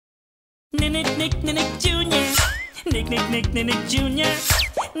Nick Jr. Nick Jr.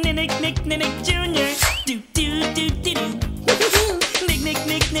 Nick Jr. Do do do do do.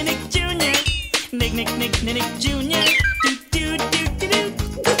 Nick Jr. Nick Jr. Do do do do do. Nick Jr. Nick Jr. Nick Jr. Do do do do do.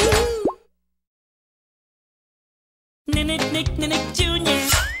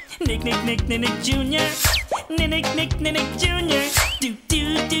 Nick Jr. Nick Jr. Do do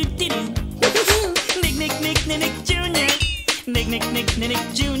do do do. Nick Jr. Nick Jr. Nick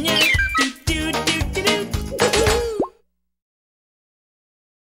Jr. Do do do do do.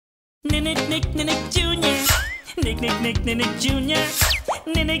 Nick Jr.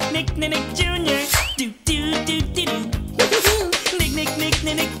 Nick Jr. Do do do do do. Nick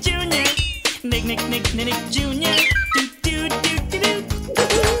Jr. Nick Jr. Nick Jr. Do do do do do.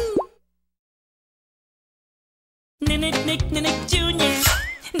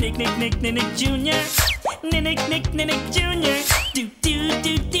 Nick Jr. Nick Jr. Do do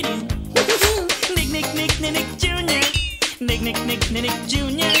do do do. Nick Jr. Nick Jr. Nick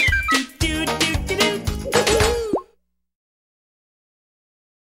Jr. Do do do do do.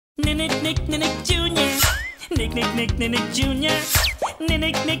 Nick Jr.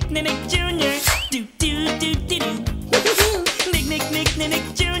 Nick Jr. Do do do do do. Nick Jr. Nick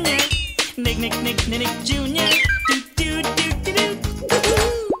Jr. Nick Jr. Do do do do do.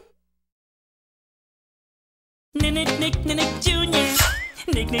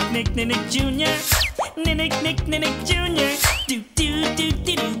 Nick Jr. Nick Jr. Do do do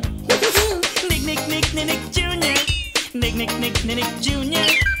do do. Nick Jr. Nick Jr. Nick Jr.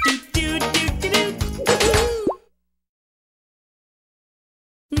 Do do do do do.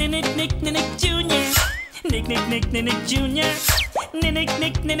 Nick Jr.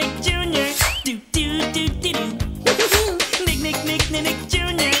 Nick Jr. Do do do do do. Nick Jr. Nick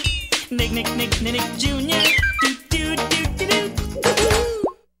Jr. Nick Jr. Do do do do do.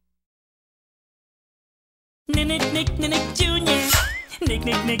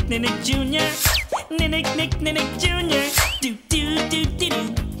 Nick Jr. Nick Jr. Do do do do do.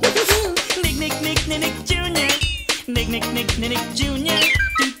 Nick Jr. Nick Jr. Nick Jr.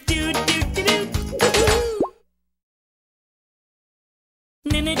 Do do do do do.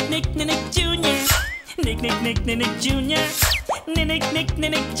 Nick Jr. Nick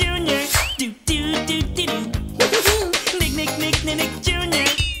Jr. Do do do do do. Nick Jr. Nick Jr.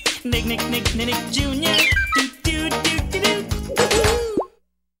 Nick Jr. Do do do do do.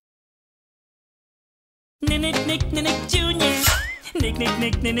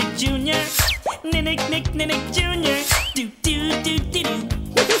 Nick Jr. Nick Jr. Do do do do do.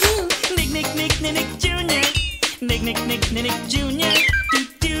 Nick Jr. Nick Jr. Nick Jr. Do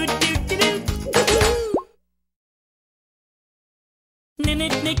do do do do.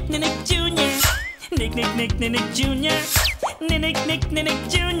 Nick Jr. Nick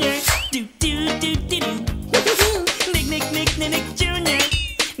Jr. Do do do do do. Nick Jr. Nick Jr.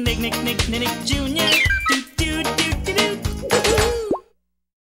 Nick Jr. Do do do do do.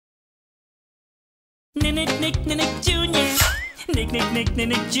 Nick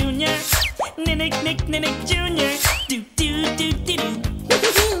Jr. Nick Jr. Do do do do do.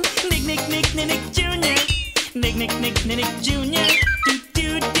 Nick Jr. Nick Jr. Nick Jr. Do do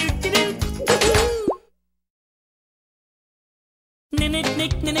do do do.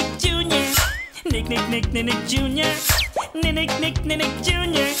 Nick Jr. Nick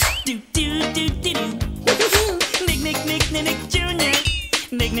Jr. Do do do do do.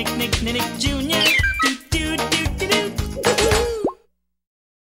 Nick Jr. Nick Jr. Nick Jr. Do do do do do.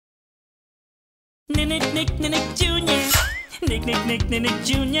 Nick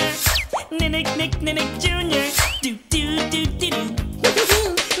Jr. Nick Jr. Do do do do do.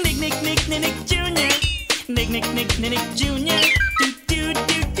 Nick Jr. Nick Jr. Nick Jr. Do do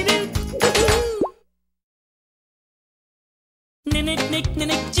do do do.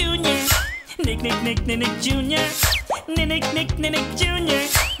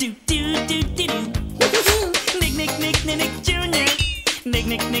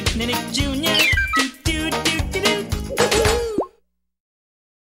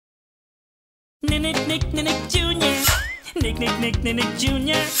 Nick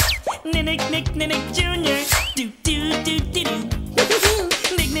Jr. Nick Jr. Do do do do do.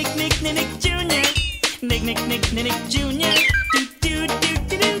 Nick Jr. Nick Jr. Nick Jr. Do do do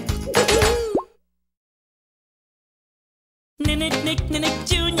do do.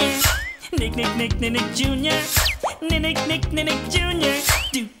 Nick Jr. Nick Jr.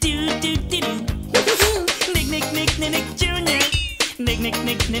 Do do do do do. Nick Jr. Nick Jr. Nick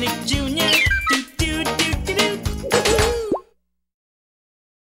Jr. Do do do do do. Nick Jr. Nick Jr. Do do do do do.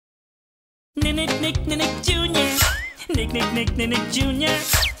 Nick Jr. Nick Jr.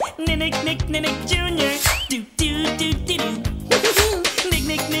 Nick Nick Nick Jr. Do do do do do. Nick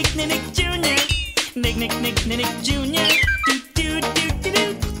Nick Nick Nick Jr. Nick Nick Nick Nick Jr. Do do do do do.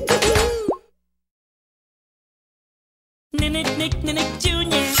 Nick Nick Nick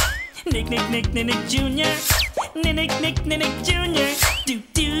Jr. Nick Nick Nick Nick Jr. Nick Nick Nick Jr. Do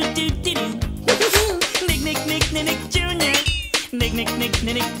do do do do. Nick Nick Nick Nick Jr. Nick Nick Nick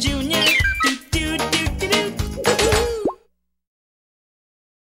Nick Jr. Do do do do do.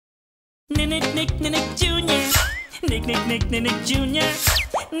 Nick Nick Nick Jr. Nick Nick Nick Nick Jr.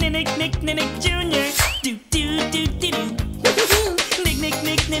 Nick Nick Nick Jr. Do do do do do. Nick Nick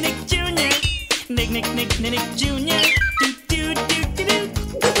Nick Nick Jr. Nick Nick Nick Nick Jr. Do do do do do.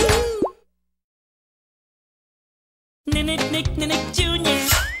 Nick Nick Nick Jr.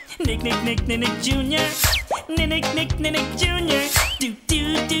 Nick Nick Nick Nick Jr. Nick Nick Nick Jr. Do do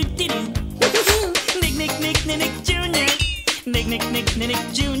do do do. Nick Nick Nick Nick Jr. Nick Nick Nick Nick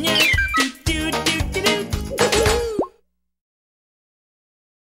Jr. Do do do do do.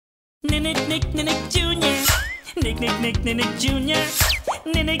 Nick Nick Nick Jr. Nick Nick Nick Nick Jr.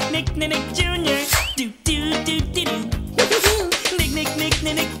 Nick Nick Nick Jr. Do do do do do. Nick Nick Nick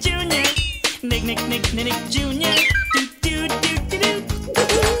Nick Jr. Nick Nick Nick Nick Jr. Do do do do do.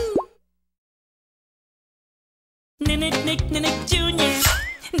 Nick Nick Nick Jr.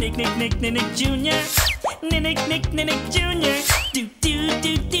 Nick Nick Nick Nick Jr. Nick Nick Nick Jr. Do do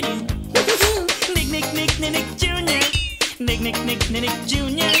do do do. Nick Nick Nick Nick Jr. Nick Nick Nick Nick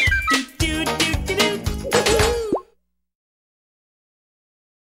Jr. Do do do do do.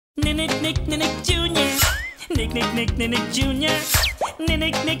 Nick Nick Nick Jr. Nick Nick Nick Nick Jr.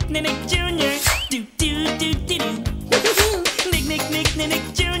 Nick Nick Nick Jr. Do do do do do. Nick Nick Nick Nick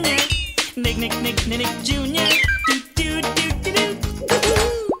Jr. Nick Nick Nick Nick Jr. Do do do do do.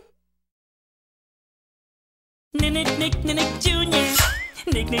 Nick Nick Nick Jr.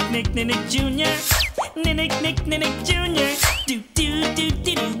 Nick Nick Nick Nick Jr. Nick Nick Nick Jr. Do do do do do. Nick Nick Nick Nick Jr. Nick Nick Nick Nick Jr. Do do do do do. Nick Nick Nick Jr. Nick Nick Nick Nick Jr. Nick Nick Nick Jr. Do do do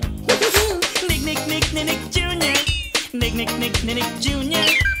do do. Nick Nick Nick Nick Jr. Nick Nick Nick Nick Jr.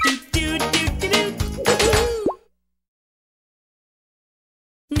 Do do do do do.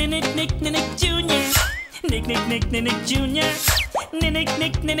 Nick Nick Nick Jr. Nick Nick Nick Nick Jr. Nick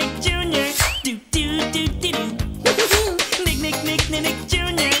Nick Nick Jr. Do do do do do. Nick Nick Nick Nick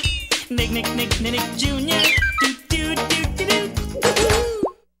Jr. Nick Nick Nick Nick Jr. Do do do do do.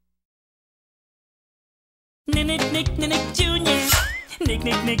 Nick Nick Nick Jr. Nick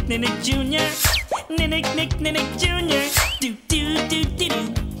Nick Nick Nick Jr. Nick Nick Nick Jr. Do do do do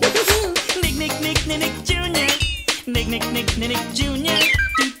do. Nick Nick Nick Nick Jr. Nick Nick Nick Nick Jr.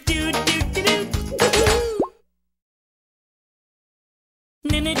 Do do do do do.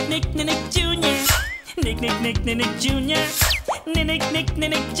 Nick Nick Nick Jr. Nick Nick Nick Nick Jr. Nick Nick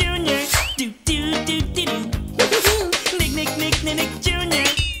Nick Jr. Do do do do do. Nick Nick Nick Nick Jr.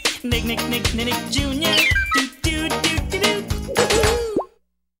 Nick Nick Nick Nick Jr. Do do do do do.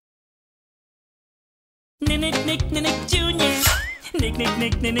 Nick Nick Nick Jr. Nick Nick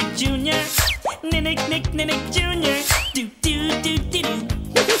Nick Nick Jr. Nick Nick Nick Jr. Do do do do do.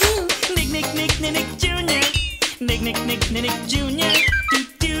 Nick Nick Nick Nick Jr. Nick Nick Nick Nick Jr. Do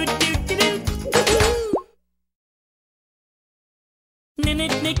do do do do.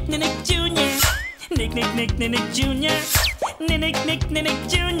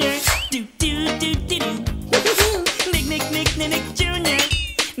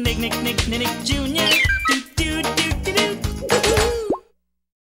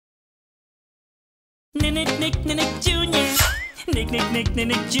 Nick Nick Nick Jr. Nick Nick Nick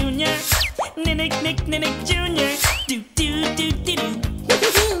Nick Jr. Nick Nick Nick Jr. Do do do do do.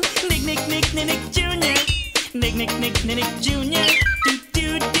 Nick Nick Nick Nick Jr. Nick Nick Nick Nick Jr. Do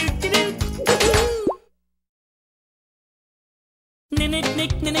do do do do. Nick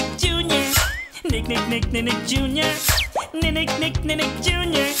Nick Nick Jr. Nick Nick Nick Nick Jr. Nick Nick Nick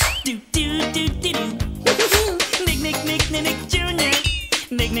Jr. Do do do do do. Nick Nick Nick Nick Jr.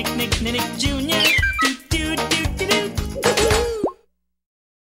 Nick Nick Nick Nick Jr. Do do do do do.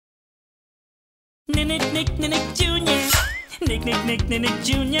 Nick Nick Nick Jr. Nick Nick Nick Nick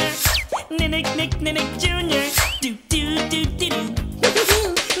Jr. Nick Nick Nick Jr. Do do do do do.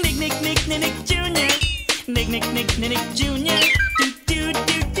 Nick Nick Nick Nick Jr. Nick Nick Nick Nick Jr. Do do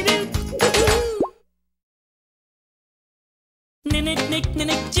do do do. Nick Nick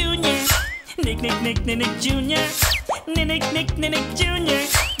Nick Jr. Nick Nick Nick Nick Jr. Nick Nick Nick Jr.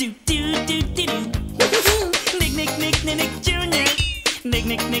 Do do do do do. Nick Nick Nick Nick Jr. Nick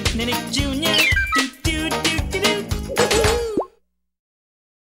Nick Nick Nick Jr. Do do do do do.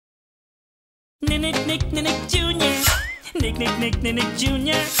 Nick Nick Nick Jr. Nick Nick Nick Nick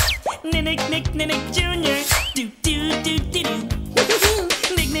Jr. Nick Nick Nick Jr. Do do do do do.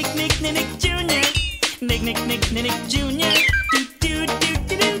 Nick Nick Nick Jr. Nick Jr.